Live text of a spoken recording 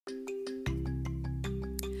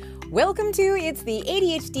Welcome to It's the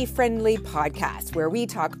ADHD Friendly Podcast, where we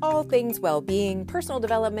talk all things well-being, personal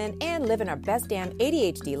development, and living our best damn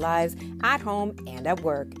ADHD lives at home and at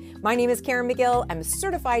work. My name is Karen McGill. I'm a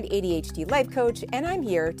certified ADHD life coach, and I'm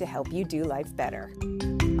here to help you do life better.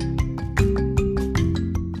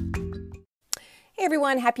 Hey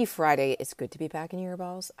everyone, happy Friday. It's good to be back in your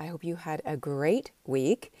earballs. I hope you had a great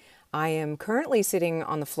week. I am currently sitting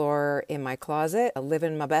on the floor in my closet,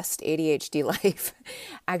 living my best ADHD life.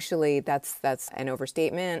 Actually, that's an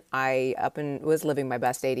overstatement. I was living my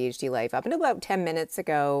best ADHD life up until about 10 minutes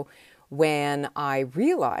ago when I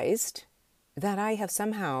realized that I have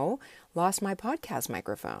somehow lost my podcast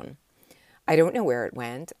microphone. I don't know where it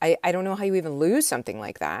went. I don't know how you even lose something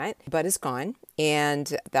like that, but it's gone.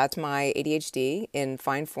 And that's my ADHD in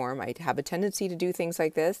fine form. I have a tendency to do things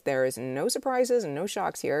like this. There is no surprises and no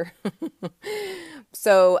shocks here.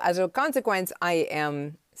 So as a consequence, I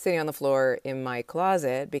am sitting on the floor in my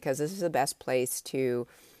closet because this is the best place to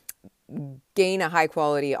gain a high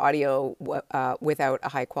quality audio without a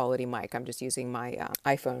high quality mic. I'm just using my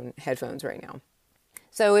iPhone headphones right now.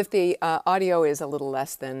 So if the audio is a little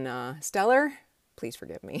less than stellar, please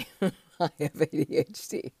forgive me. I have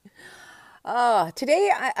ADHD.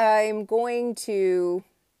 Today I'm going to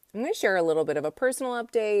share a little bit of a personal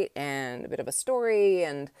update and a bit of a story,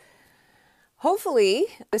 and hopefully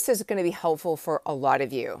this is going to be helpful for a lot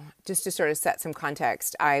of you. Just to sort of set some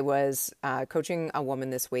context, I was coaching a woman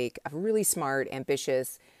this week, a really smart,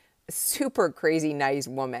 ambitious, super crazy, nice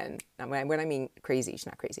woman. When I mean crazy, she's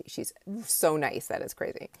not crazy. She's so nice that it's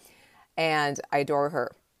crazy. And I adore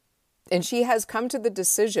her. And she has come to the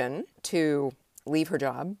decision to leave her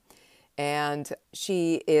job. And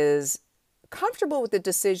she is comfortable with the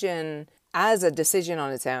decision as a decision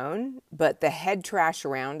on its own, but the head trash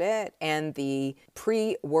around it and the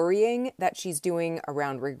pre-worrying that she's doing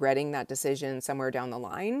around regretting that decision somewhere down the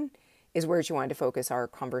line is where she wanted to focus our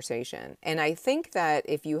conversation. And I think that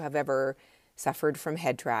if you have ever suffered from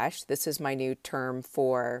head trash, this is my new term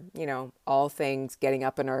for, all things getting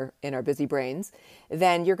up in our busy brains,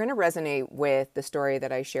 then you're going to resonate with the story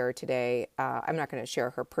that I share today. I'm not going to share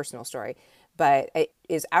her personal story, but it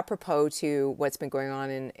is apropos to what's been going on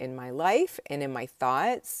in my life and in my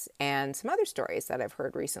thoughts and some other stories that I've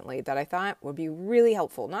heard recently that I thought would be really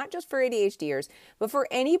helpful, not just for ADHDers, but for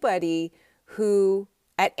anybody who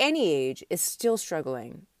at any age is still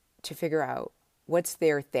struggling to figure out what's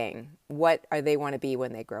their thing. What are they want to be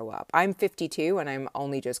when they grow up? I'm 52 and I'm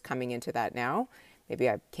only just coming into that now. Maybe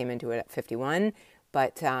I came into it at 51,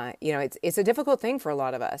 but it's a difficult thing for a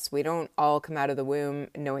lot of us. We don't all come out of the womb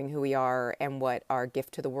knowing who we are and what our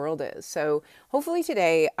gift to the world is. So hopefully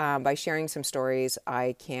today, by sharing some stories,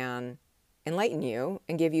 I can enlighten you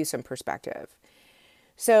and give you some perspective.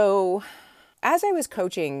 So as I was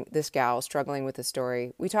coaching this gal struggling with the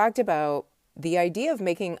story, we talked about the idea of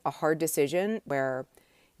making a hard decision where,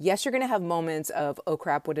 yes, you're going to have moments of, oh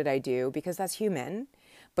crap, what did I do? Because that's human.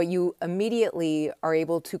 But you immediately are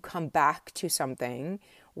able to come back to something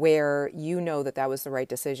where you know that was the right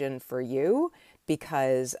decision for you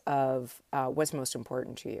because of what's most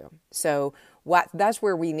important to you. So that's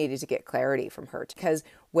where we needed to get clarity from her. Because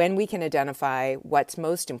when we can identify what's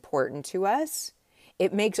most important to us,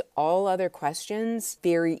 it makes all other questions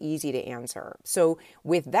very easy to answer. So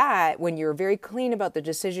with that, when you're very clean about the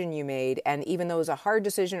decision you made, and even though it's a hard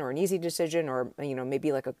decision or an easy decision or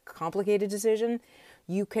maybe like a complicated decision,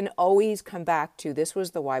 you can always come back to this was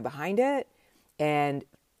the why behind it and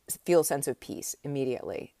feel a sense of peace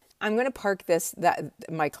immediately. I'm going to park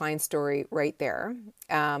my client story right there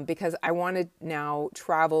because I want to now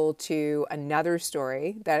travel to another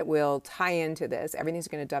story that will tie into this. Everything's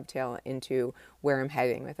going to dovetail into where I'm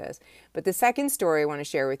heading with this. But the second story I want to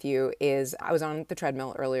share with you is I was on the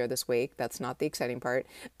treadmill earlier this week. That's not the exciting part.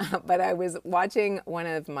 But I was watching one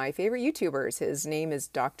of my favorite YouTubers. His name is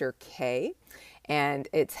Dr. K. And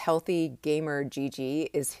it's Healthy Gamer GG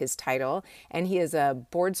is his title. And he is a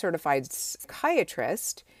board certified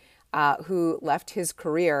psychiatrist who left his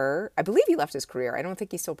career, I believe he left his career, I don't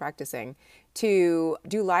think he's still practicing, to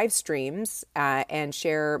do live streams and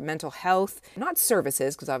share mental health, not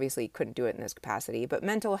services, because obviously he couldn't do it in this capacity, but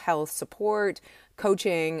mental health support,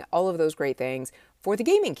 coaching, all of those great things for the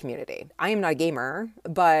gaming community. I am not a gamer,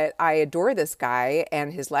 but I adore this guy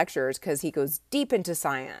and his lectures because he goes deep into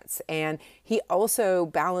science and he also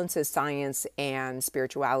balances science and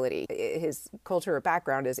spirituality. His cultural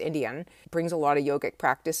background is Indian, brings a lot of yogic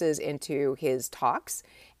practices into his talks.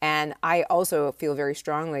 And I also feel very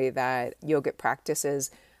strongly that yogic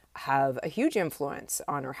practices have a huge influence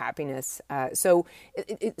on our happiness. So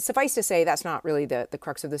suffice to say, that's not really the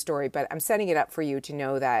crux of the story, but I'm setting it up for you to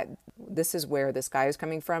know that this is where this guy is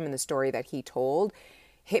coming from, and the story that he told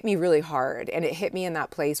hit me really hard. And it hit me in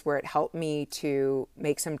that place where it helped me to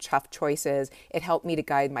make some tough choices. It helped me to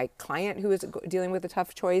guide my client who is dealing with a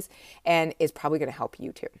tough choice, and is probably going to help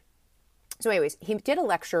you too. So anyways, he did a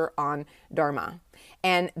lecture on Dharma.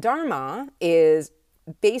 And Dharma is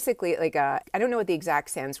basically like I don't know what the exact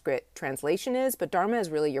Sanskrit translation is, but Dharma is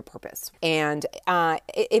really your purpose. And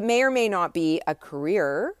it may or may not be a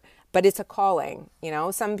career, but it's a calling. You know,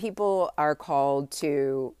 some people are called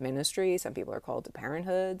to ministry, some people are called to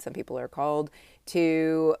parenthood, some people are called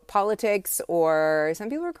to politics, or some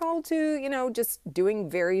people are called to, you know, just doing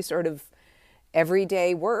very sort of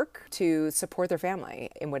everyday work to support their family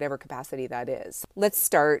in whatever capacity that is. Let's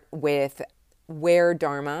start with where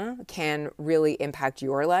Dharma can really impact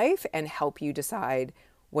your life and help you decide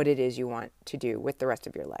what it is you want to do with the rest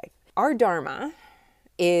of your life. Our Dharma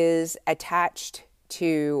is attached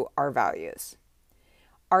to our values.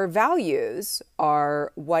 Our values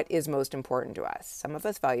are what is most important to us. Some of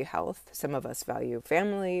us value health, some of us value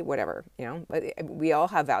family, whatever, you know, but we all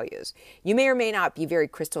have values. You may or may not be very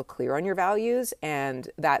crystal clear on your values, and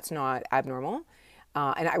that's not abnormal.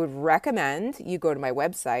 And I would recommend you go to my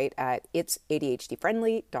website at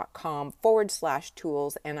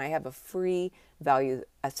itsadhdfriendly.com/tools, and I have a free value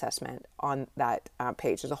assessment on that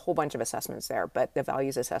page. There's a whole bunch of assessments there, but the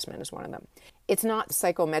values assessment is one of them. It's not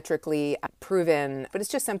psychometrically proven, but it's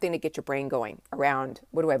just something to get your brain going around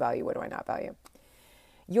what do I value, what do I not value.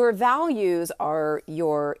 Your values are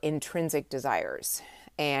your intrinsic desires.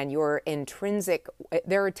 And your intrinsic,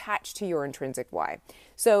 they're attached to your intrinsic why.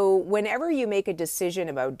 So whenever you make a decision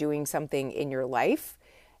about doing something in your life,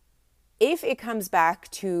 if it comes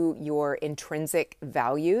back to your intrinsic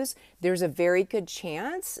values, there's a very good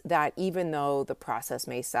chance that even though the process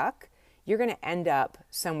may suck, you're going to end up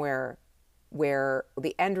somewhere where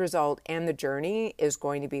the end result and the journey is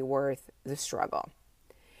going to be worth the struggle.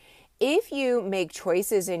 If you make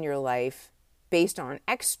choices in your life based on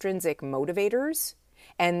extrinsic motivators,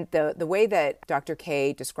 and the way that Dr.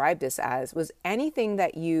 K described this as was anything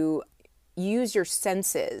that you use your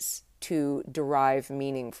senses to derive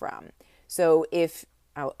meaning from. So if,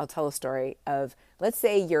 I'll tell a story of, let's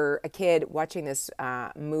say you're a kid watching this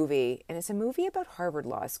movie, and it's a movie about Harvard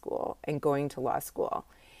Law School and going to law school.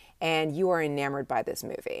 And you are enamored by this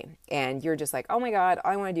movie, and you're just like, oh my God,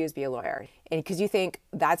 all I want to do is be a lawyer. And because you think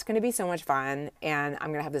that's going to be so much fun, and I'm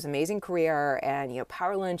going to have this amazing career, and, you know,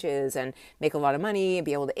 power lunches and make a lot of money and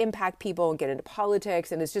be able to impact people and get into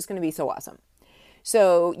politics, and it's just going to be so awesome.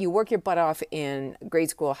 So you work your butt off in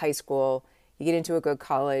grade school, high school, you get into a good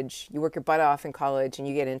college, you work your butt off in college, and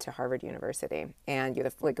you get into Harvard University, and you're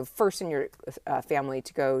the first in your family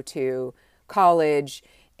to go to college,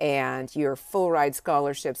 and you're full ride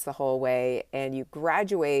scholarships the whole way, and you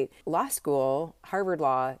graduate law school, Harvard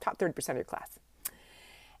Law, top 30% of your class.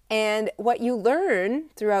 And what you learn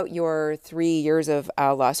throughout your 3 years of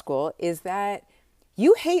law school is that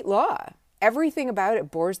you hate law. Everything about it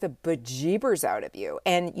bores the bejeebers out of you.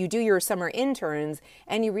 And you do your summer interns,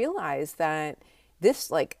 and you realize that this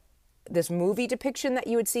movie depiction that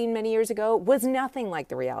you had seen many years ago was nothing like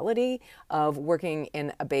the reality of working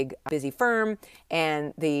in a big, busy firm,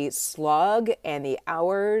 and the slog and the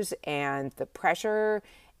hours and the pressure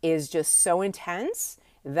is just so intense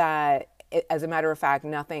that, as a matter of fact,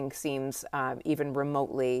 nothing seems even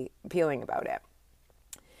remotely appealing about it.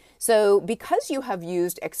 So because you have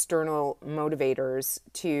used external motivators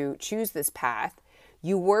to choose this path,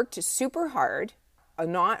 you worked super hard,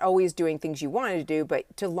 not always doing things you wanted to do,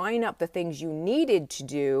 but to line up the things you needed to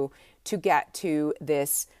do to get to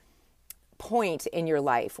this point in your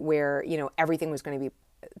life where, you know, everything was going to be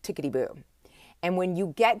tickety-boo. And when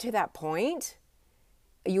you get to that point,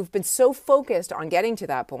 you've been so focused on getting to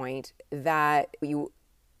that point that you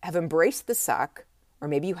have embraced the suck, or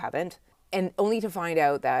maybe you haven't, and only to find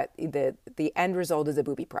out that the end result is a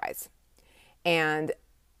booby prize. And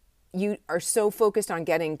you are so focused on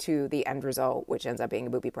getting to the end result, which ends up being a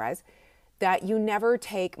booby prize, that you never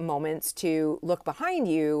take moments to look behind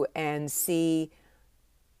you and see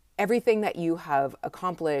everything that you have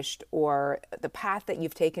accomplished, or the path that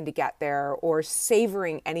you've taken to get there, or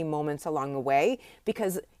savoring any moments along the way,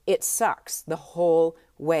 because it sucks the whole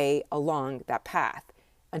way along that path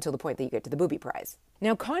until the point that you get to the booby prize.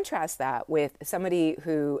 Now contrast that with somebody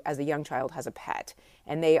who, as a young child, has a pet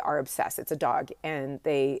and they are obsessed. It's a dog, and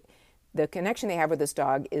the connection they have with this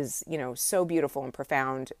dog is, you know, so beautiful and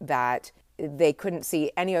profound that they couldn't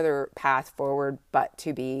see any other path forward but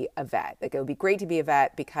to be a vet. Like, it would be great to be a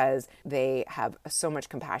vet because they have so much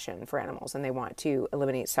compassion for animals and they want to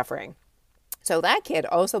eliminate suffering. So that kid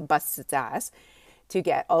also busts its ass to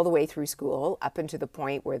get all the way through school up into the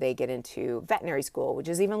point where they get into veterinary school, which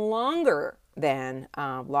is even longer than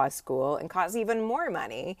law school and costs even more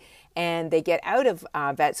money. And they get out of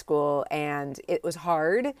vet school, and it was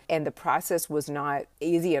hard, and the process was not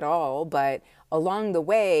easy at all. But along the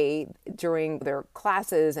way, during their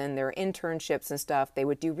classes and their internships and stuff, they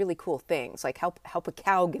would do really cool things, like help a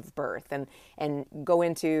cow give birth, and go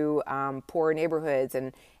into poor neighborhoods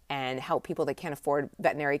and help people that can't afford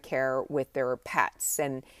veterinary care with their pets.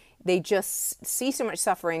 And they just see so much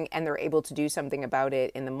suffering, and they're able to do something about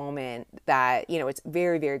it in the moment that, it's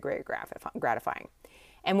very, very, very gratifying.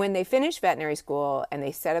 And when they finish veterinary school and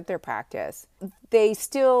they set up their practice, they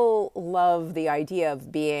still love the idea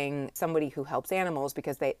of being somebody who helps animals,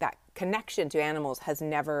 because that connection to animals has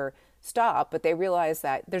never stopped. But they realize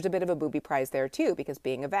that there's a bit of a booby prize there too, because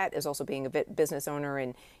being a vet is also being a vet business owner,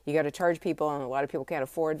 and you got to charge people, and a lot of people can't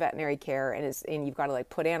afford veterinary care, and you've got to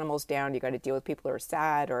put animals down. You got to deal with people who are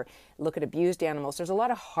sad or look at abused animals. There's a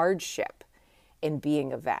lot of hardship in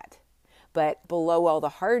being a vet, but below all the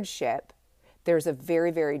hardship, there's a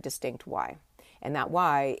very, very distinct why. And that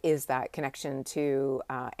why is that connection to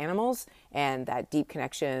animals, and that deep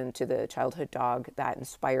connection to the childhood dog that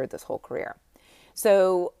inspired this whole career.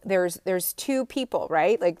 So there's two people,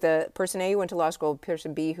 right? Like the person A who went to law school,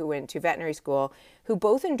 person B who went to veterinary school, who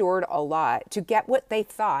both endured a lot to get what they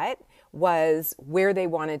thought was where they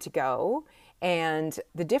wanted to go. And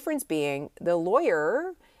the difference being, the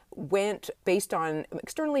lawyer went based on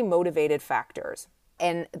externally motivated factors,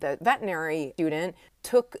 and the veterinary student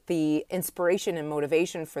took the inspiration and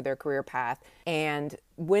motivation for their career path and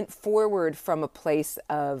went forward from a place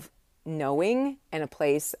of knowing and a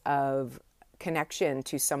place of connection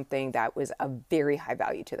to something that was of very high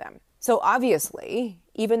value to them. So obviously,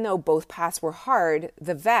 even though both paths were hard,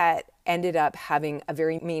 the vet ended up having a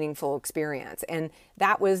very meaningful experience. And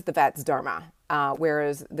that was the vet's dharma.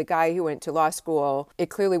 Whereas the guy who went to law school, it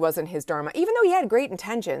clearly wasn't his dharma, even though he had great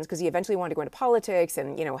intentions, because he eventually wanted to go into politics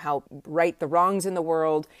and, help right the wrongs in the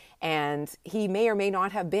world. And he may or may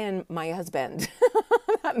not have been my husband.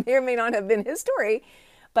 That may or may not have been his story,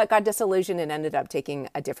 but got disillusioned and ended up taking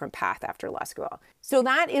a different path after law school. So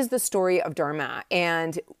that is the story of dharma.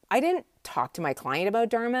 And I didn't talk to my client about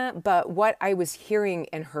dharma, but what I was hearing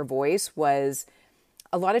in her voice was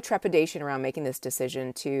a lot of trepidation around making this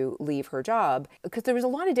decision to leave her job, because there was a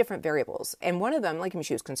lot of different variables. And one of them,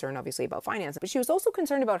 she was concerned obviously about finance, but she was also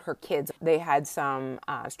concerned about her kids. They had some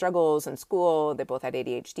struggles in school. They both had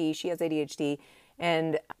ADHD. She has ADHD.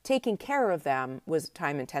 And taking care of them was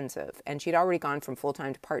time intensive. And she'd already gone from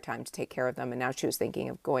full-time to part-time to take care of them. And now she was thinking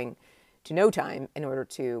of going to no time in order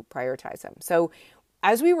to prioritize them. So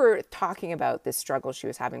as we were talking about this struggle she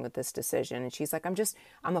was having with this decision, and she's like,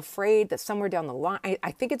 I'm afraid that somewhere down the line,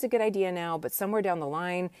 I think it's a good idea now, but somewhere down the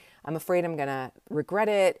line, I'm afraid I'm going to regret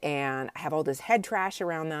it. And I have all this head trash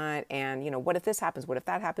around that. And, what if this happens? What if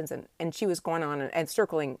that happens? And she was going on and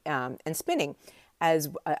circling and spinning, as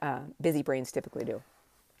busy brains typically do.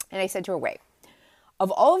 And I said to her, wait, of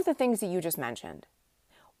all of the things that you just mentioned,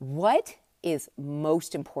 what is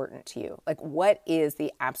most important to you? What is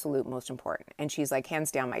the absolute most important? And she's like,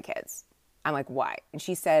 hands down, my kids. I'm like, why? And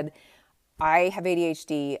she said, I have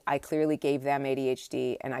ADHD. I clearly gave them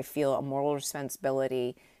ADHD, and I feel a moral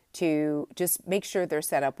responsibility to just make sure they're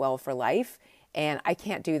set up well for life. And I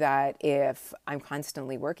can't do that if I'm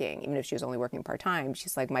constantly working, even if she was only working part-time.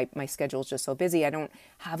 She's like, my schedule is just so busy. I don't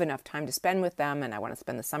have enough time to spend with them, and I want to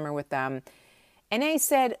spend the summer with them. And I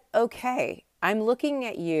said, okay, I'm looking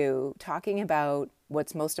at you talking about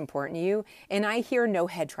what's most important to you, and I hear no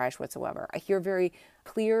head trash whatsoever. I hear very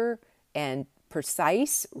clear and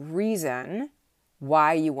precise reason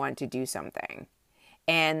why you want to do something.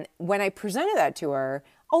 And when I presented that to her,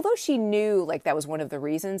 although she knew that was one of the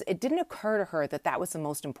reasons, it didn't occur to her that that was the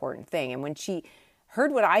most important thing. And when she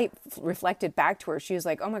heard what I reflected back to her, she was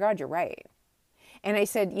like, oh my God, you're right. And I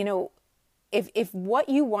said, if what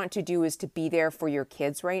you want to do is to be there for your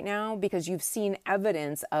kids right now, because you've seen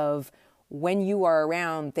evidence of when you are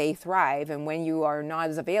around, they thrive, and when you are not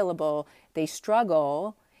as available, they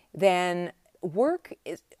struggle, then work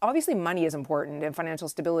is, obviously money is important and financial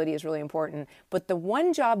stability is really important, but the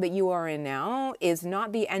one job that you are in now is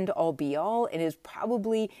not the end all be all. It is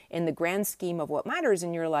probably, in the grand scheme of what matters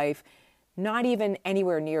in your life, not even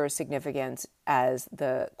anywhere near as significant as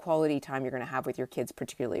the quality time you're going to have with your kids,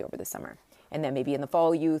 particularly over the summer. And then maybe in the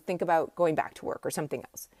fall, you think about going back to work or something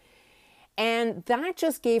else. And that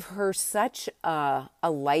just gave her such a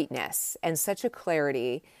lightness and such a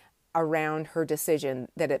clarity around her decision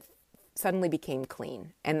that it suddenly became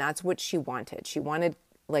clean. And that's what she wanted. She wanted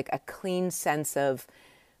a clean sense of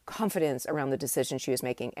confidence around the decision she was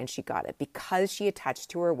making, and she got it because she attached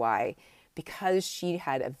to her why, because she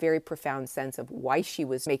had a very profound sense of why she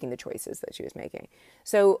was making the choices that she was making.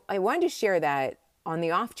 So I wanted to share that on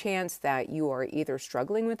the off chance that you are either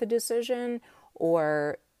struggling with a decision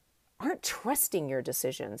or aren't trusting your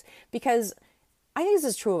decisions, because I think this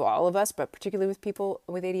is true of all of us, but particularly with people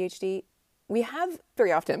with ADHD. We have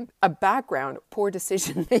very often a background of poor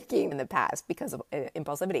decision making in the past because of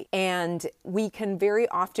impulsivity. And we can very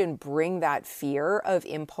often bring that fear of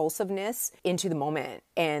impulsiveness into the moment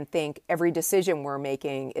and think every decision we're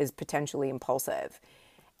making is potentially impulsive.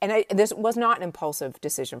 And this was not an impulsive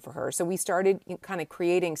decision for her. So we started kind of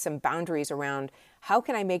creating some boundaries around how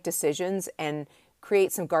can I make decisions and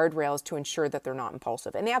create some guardrails to ensure that they're not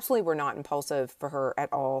impulsive. And they absolutely were not impulsive for her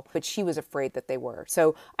at all, but she was afraid that they were.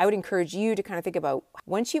 So I would encourage you to kind of think about,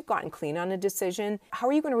 once you've gotten clean on a decision, how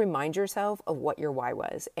are you going to remind yourself of what your why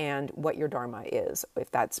was and what your dharma is,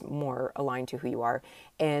 if that's more aligned to who you are.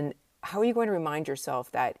 And how are you going to remind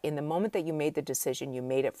yourself that in the moment that you made the decision, you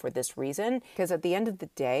made it for this reason? Because at the end of the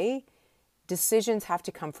day, decisions have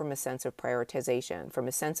to come from a sense of prioritization, from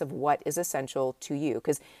a sense of what is essential to you.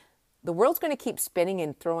 Because the world's going to keep spinning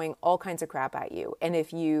and throwing all kinds of crap at you. And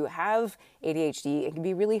if you have ADHD, it can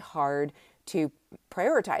be really hard to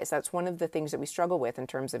prioritize. That's one of the things that we struggle with in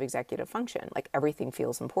terms of executive function. Like, everything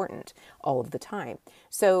feels important all of the time.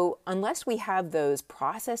 So unless we have those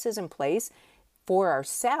processes in place for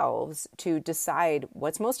ourselves to decide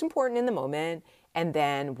what's most important in the moment, and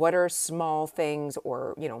then what are small things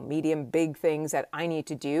or, medium, big things that I need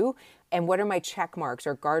to do, and what are my check marks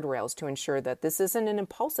or guardrails to ensure that this isn't an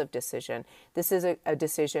impulsive decision. This is a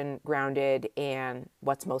decision grounded in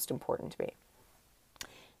what's most important to me.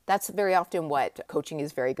 That's very often what coaching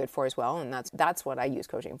is very good for as well. And that's what I use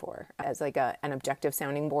coaching for, as like an objective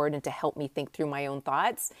sounding board and to help me think through my own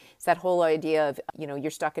thoughts. It's that whole idea of,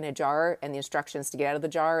 you're stuck in a jar and the instructions to get out of the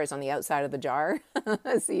jar is on the outside of the jar.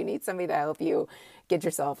 So you need somebody to help you get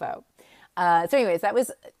yourself out. So anyways, that was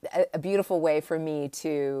a beautiful way for me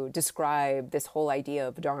to describe this whole idea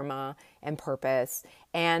of dharma and purpose.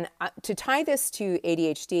 And to tie this to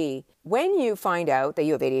ADHD, when you find out that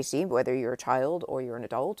you have ADHD, whether you're a child or you're an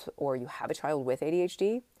adult or you have a child with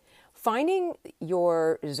ADHD, finding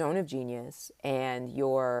your zone of genius and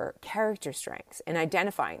your character strengths and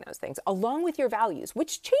identifying those things along with your values,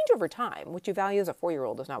 which change over time. What you value as a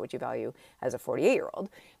 4-year-old is not what you value as a 48-year-old.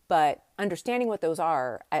 But understanding what those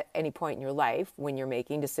are at any point in your life, when you're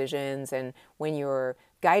making decisions and when you're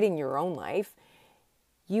guiding your own life,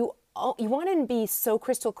 you want to be so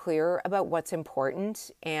crystal clear about what's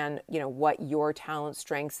important and what your talents,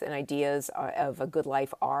 strengths, and ideas of a good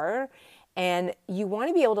life are. And you want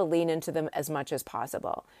to be able to lean into them as much as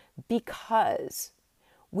possible, because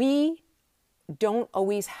we don't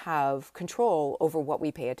always have control over what we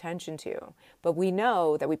pay attention to. But we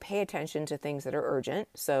know that we pay attention to things that are urgent.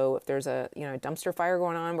 So if there's a dumpster fire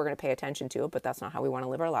going on, we're going to pay attention to it, but that's not how we want to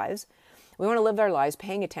live our lives. We want to live our lives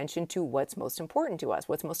paying attention to what's most important to us,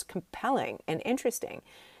 what's most compelling and interesting.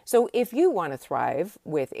 So if you want to thrive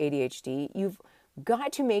with ADHD, you've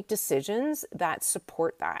got to make decisions that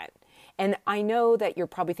support that. And I know that you're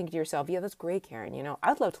probably thinking to yourself, yeah, that's great, Karen.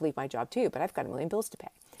 I'd love to leave my job too, but I've got a million bills to pay.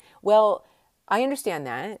 Well, I understand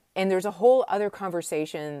that. And there's a whole other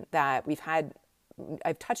conversation that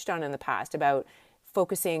I've touched on in the past about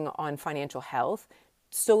focusing on financial health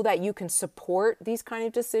so that you can support these kind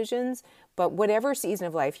of decisions. But whatever season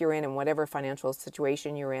of life you're in and whatever financial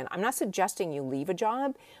situation you're in, I'm not suggesting you leave a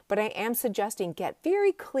job, but I am suggesting get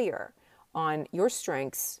very clear on your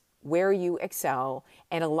strengths, where you excel,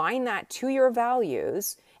 and align that to your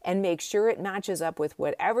values and make sure it matches up with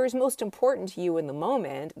whatever is most important to you in the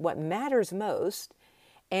moment, what matters most.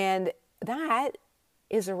 And that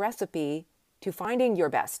is a recipe to finding your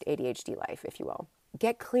best ADHD life, if you will.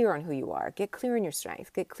 Get clear on who you are. Get clear on your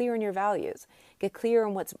strengths. Get clear on your values. Get clear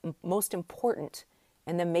on what's most important,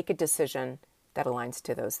 and then make a decision that aligns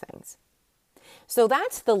to those things. So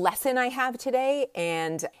that's the lesson I have today,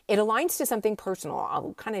 and it aligns to something personal.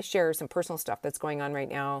 I'll kind of share some personal stuff that's going on right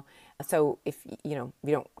now. So if you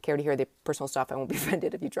don't care to hear the personal stuff, I won't be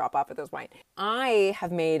offended if you drop off at this point. I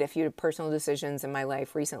have made a few personal decisions in my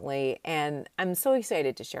life recently, and I'm so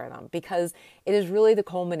excited to share them because it is really the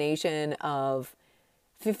culmination of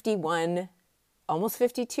 51, almost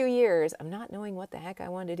 52 years of not knowing what the heck I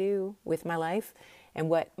wanted to do with my life and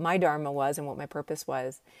what my dharma was and what my purpose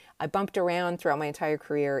was. I bumped around throughout my entire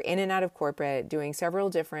career, in and out of corporate, doing several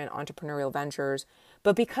different entrepreneurial ventures.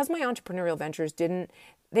 But because my entrepreneurial ventures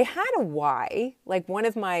they had a why. Like, one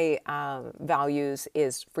of my values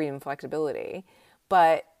is freedom and flexibility,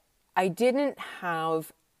 but I didn't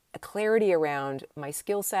have a clarity around my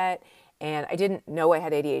skill set. And I didn't know I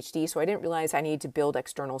had ADHD, so I didn't realize I needed to build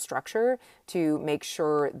external structure to make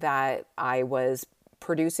sure that I was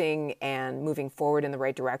producing and moving forward in the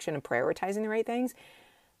right direction and prioritizing the right things.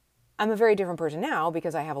 I'm a very different person now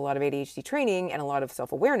because I have a lot of ADHD training and a lot of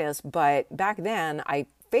self-awareness, but back then I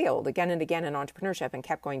failed again and again in entrepreneurship and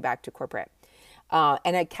kept going back to corporate.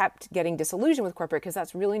 And I kept getting disillusioned with corporate because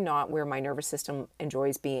that's really not where my nervous system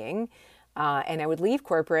enjoys being. And I would leave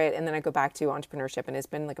corporate and then I'd go back to entrepreneurship, and it's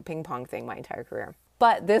been like a ping pong thing my entire career.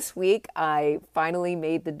 But this week, I finally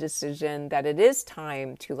made the decision that it is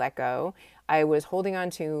time to let go. I was holding on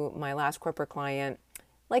to my last corporate client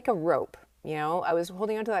like a rope. I was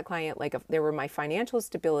holding on to that client like they were my financial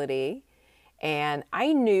stability. And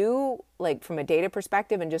I knew, like from a data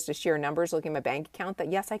perspective and just a sheer numbers looking at my bank account,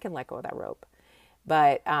 that yes, I can let go of that rope.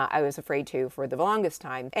 But I was afraid to for the longest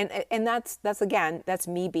time. And that's again, that's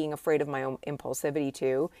me being afraid of my own impulsivity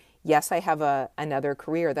too. Yes, I have another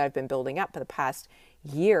career that I've been building up for the past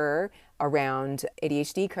year around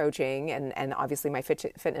ADHD coaching and obviously my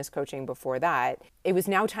fitness coaching before that. It was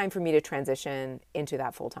now time for me to transition into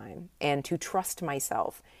that full time and to trust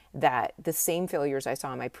myself that the same failures I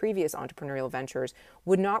saw in my previous entrepreneurial ventures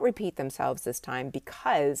would not repeat themselves this time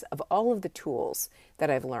because of all of the tools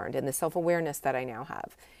that I've learned and the self-awareness that I now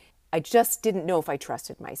have. I just didn't know if I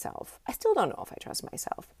trusted myself. I still don't know if I trust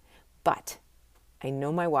myself, but I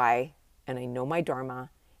know my why and I know my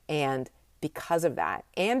dharma, and because of that,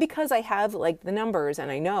 and because I have like the numbers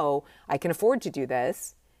and I know I can afford to do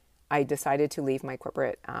this, I decided to leave my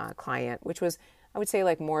corporate client, which was, I would say,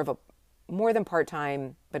 like more than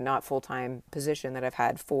part-time, but not full-time position that I've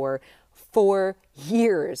had for 4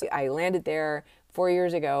 years. I landed there 4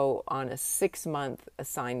 years ago on a 6-month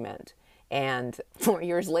assignment. And 4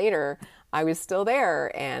 years later, I was still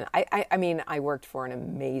there. And I mean, I worked for an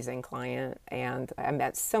amazing client and I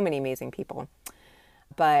met so many amazing people.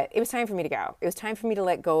 But it was time for me to go. It was time for me to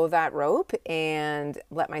let go of that rope and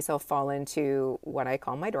let myself fall into what I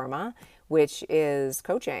call my dharma, which is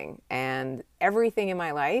coaching. And everything in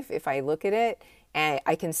my life, if I look at it,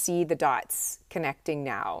 I can see the dots connecting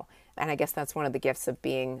now. And I guess that's one of the gifts of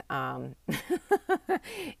being in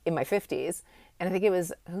my 50s. And I think it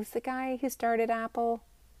was, who's the guy who started Apple?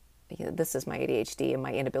 This is my ADHD and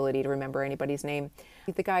my inability to remember anybody's name.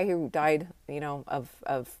 The guy who died,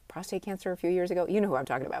 of prostate cancer a few years ago. You know who I'm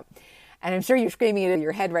talking about. And I'm sure you're screaming it in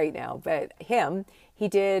your head right now, but he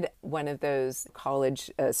did one of those college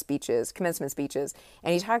speeches, commencement speeches,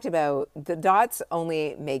 and he talked about the dots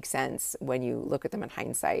only make sense when you look at them in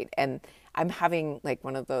hindsight. And I'm having like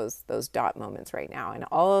one of those dot moments right now. And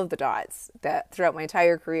all of the dots that throughout my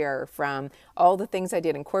entire career, from all the things I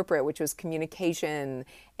did in corporate, which was communication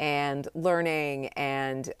and learning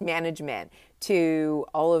and management, to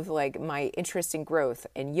all of like my interest in growth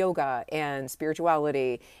and yoga and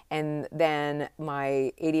spirituality, and then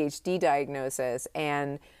my ADHD diagnosis,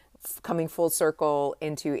 and coming full circle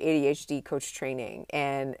into ADHD coach training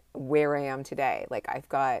and where I am today. Like, I've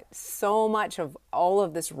got so much of all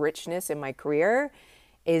of this richness in my career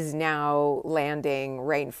is now landing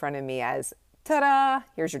right in front of me as, ta-da,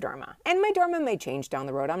 here's your dharma. And my dharma may change down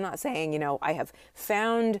the road. I'm not saying, I have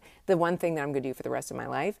found the one thing that I'm going to do for the rest of my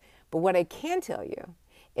life. But what I can tell you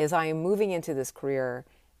is I am moving into this career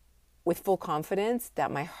with full confidence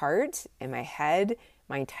that my heart and my head,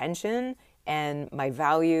 my intention, and my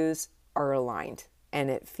values are aligned. And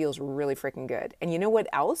it feels really freaking good. And you know what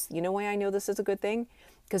else? You know why I know this is a good thing?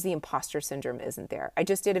 Because the imposter syndrome isn't there. I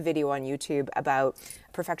just did a video on YouTube about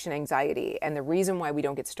perfection anxiety. And the reason why we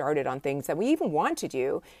don't get started on things that we even want to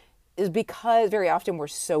do is because very often we're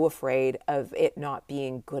so afraid of it not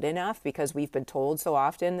being good enough, because we've been told so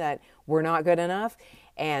often that we're not good enough.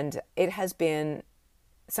 And it has been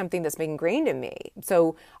something that's been ingrained in me.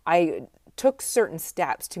 So I took certain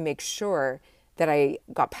steps to make sure that I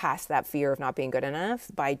got past that fear of not being good enough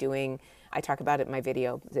by doing, I talk about it in my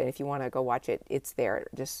video, and if you want to go watch it, it's there.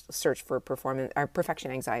 Just search for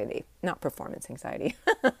perfection anxiety, not performance anxiety.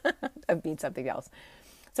 I mean something else.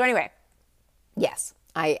 So anyway, yes,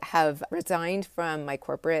 I have resigned from my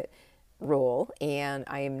corporate role and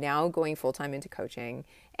I am now going full-time into coaching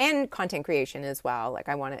and content creation as well. Like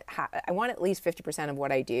I want at least 50% of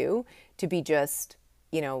what I do to be just,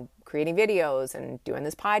 creating videos and doing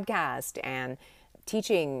this podcast and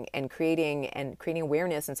teaching and creating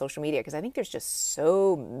awareness in social media, because I think there's just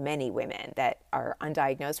so many women that are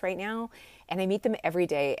undiagnosed right now, and I meet them every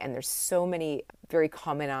day, and there's so many very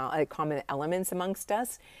common elements amongst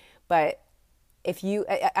us. But if you,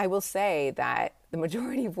 I will say that the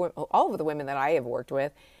majority of all of the women that I have worked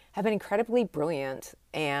with have been incredibly brilliant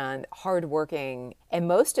and hardworking, and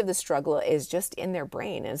most of the struggle is just in their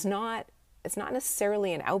brain. It's not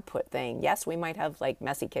necessarily an output thing. Yes, we might have like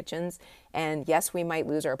messy kitchens, and yes, we might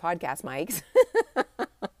lose our podcast mics,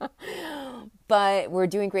 but we're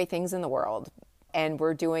doing great things in the world, and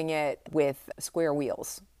we're doing it with square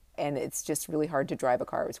wheels. And it's just really hard to drive a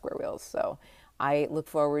car with square wheels. So I look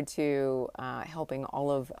forward to helping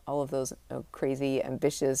all of those crazy,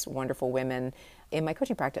 ambitious, wonderful women in my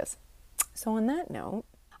coaching practice. So on that note,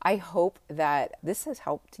 I hope that this has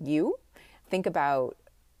helped you think about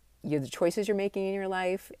the choices you're making in your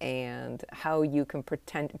life and how you can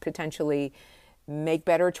potentially make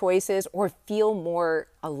better choices or feel more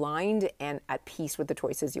aligned and at peace with the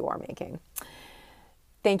choices you are making.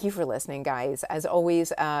 Thank you for listening, guys. As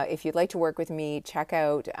always, if you'd like to work with me, check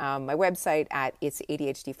out my website at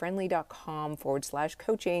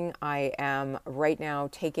itsadhdfriendly.com/coaching. I am right now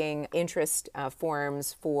taking interest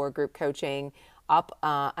forms for group coaching up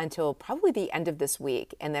until probably the end of this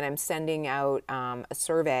week. And then I'm sending out a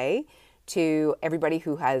survey to everybody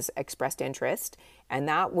who has expressed interest. And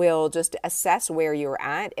that will just assess where you're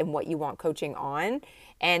at and what you want coaching on.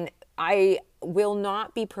 And I will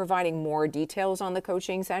not be providing more details on the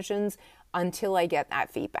coaching sessions until I get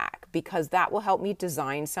that feedback, because that will help me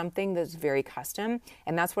design something that's very custom.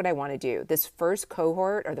 And that's what I want to do. This first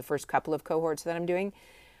cohort, or the first couple of cohorts that I'm doing,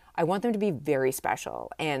 I want them to be very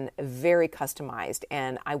special and very customized.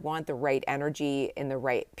 And I want the right energy in the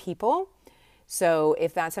right people. So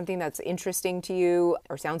if that's something that's interesting to you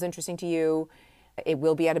or sounds interesting to you, it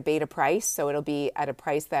will be at a beta price, so it'll be at a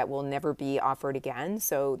price that will never be offered again.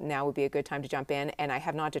 So now would be a good time to jump in, and I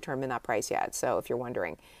have not determined that price yet. So if you're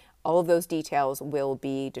wondering, all of those details will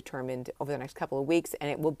be determined over the next couple of weeks,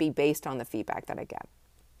 and it will be based on the feedback that I get.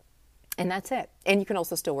 And that's it. And you can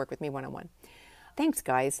also still work with me one-on-one. Thanks,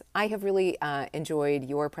 guys. I have really enjoyed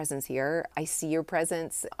your presence here. I see your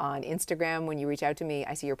presence on Instagram when you reach out to me.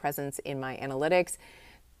 I see your presence in my analytics.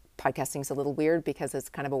 Podcasting is a little weird because it's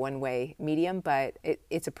kind of a one-way medium, but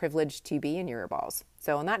it's a privilege to be in your earballs.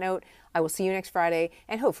 So on that note, I will see you next Friday,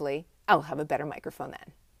 and hopefully I'll have a better microphone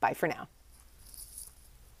then. Bye for now.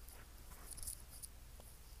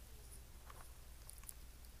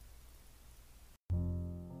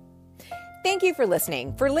 Thank you for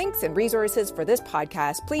listening. For links and resources for this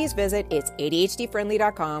podcast, please visit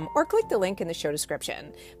itsadhdfriendly.com or click the link in the show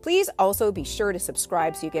description. Please also be sure to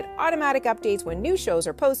subscribe so you get automatic updates when new shows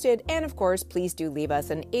are posted. And of course, please do leave us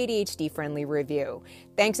an ADHD-friendly review.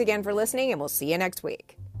 Thanks again for listening, and we'll see you next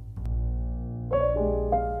week.